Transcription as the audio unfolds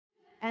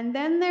And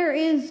then there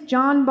is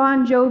John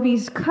Bon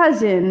Jovi's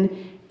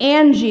cousin,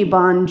 Angie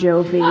Bon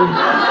Jovi,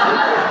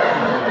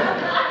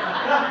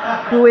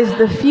 who is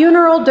the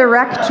funeral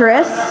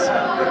directress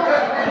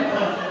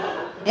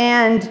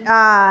and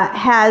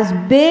has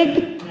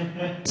big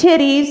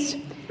titties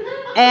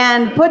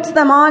and puts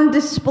them on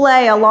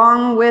display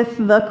along with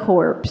the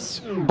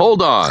corpse.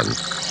 Hold on.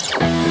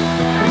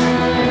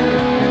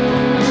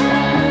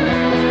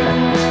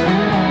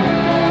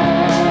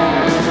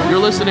 You're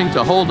listening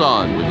to Hold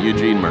On with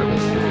Eugene Mirman.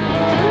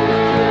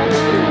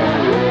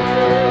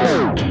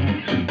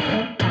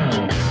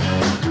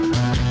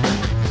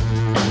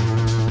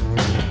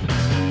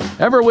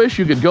 Ever wish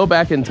you could go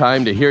back in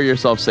time to hear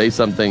yourself say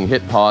something,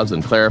 hit pause,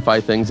 and clarify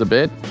things a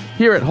bit?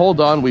 Here at Hold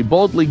On, we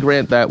boldly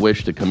grant that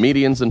wish to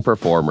comedians and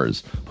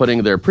performers,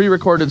 putting their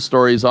pre-recorded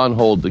stories on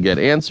hold to get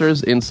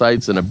answers,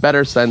 insights, and a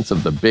better sense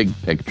of the big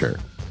picture.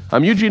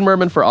 I'm Eugene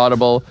Mirman for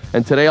Audible,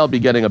 and today I'll be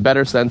getting a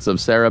better sense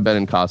of Sara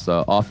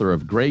Benincasa, author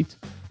of great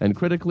and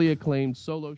critically acclaimed solo...